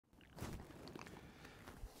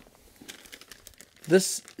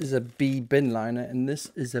this is a B bin liner, and this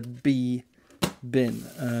is a B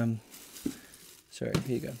bin. Sorry,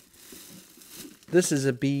 here you go. This is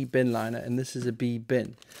a B bin liner, and this is a B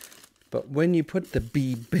bin. But when you put the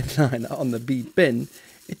B bin liner on the B bin,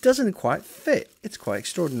 it doesn't quite fit. It's quite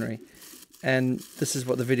extraordinary. And this is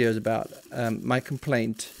what the video is about. My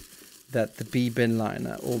complaint that the B bin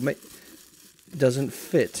liner doesn't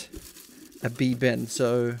fit a B bin.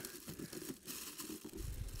 So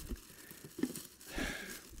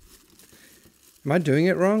am I doing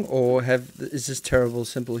it wrong, or is this terrible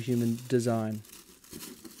simple human design?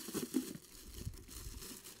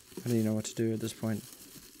 I don't even know what to do at this point.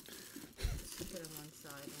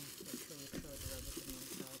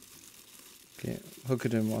 Okay, hook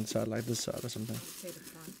it in one side, like this side or something. Okay, the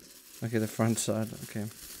front. Okay, the front side. Okay.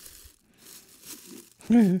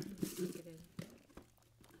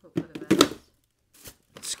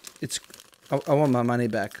 I want my money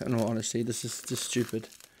back. In all honesty, this is just stupid.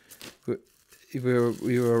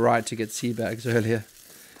 We were right to get sea bags earlier.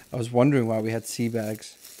 I was wondering why we had sea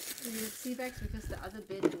bags. We had sea bags because the other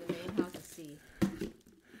bin in the main house is sea. We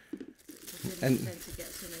didn't And intend to get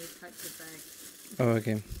so many types of bags. oh,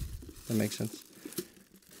 okay, that makes sense.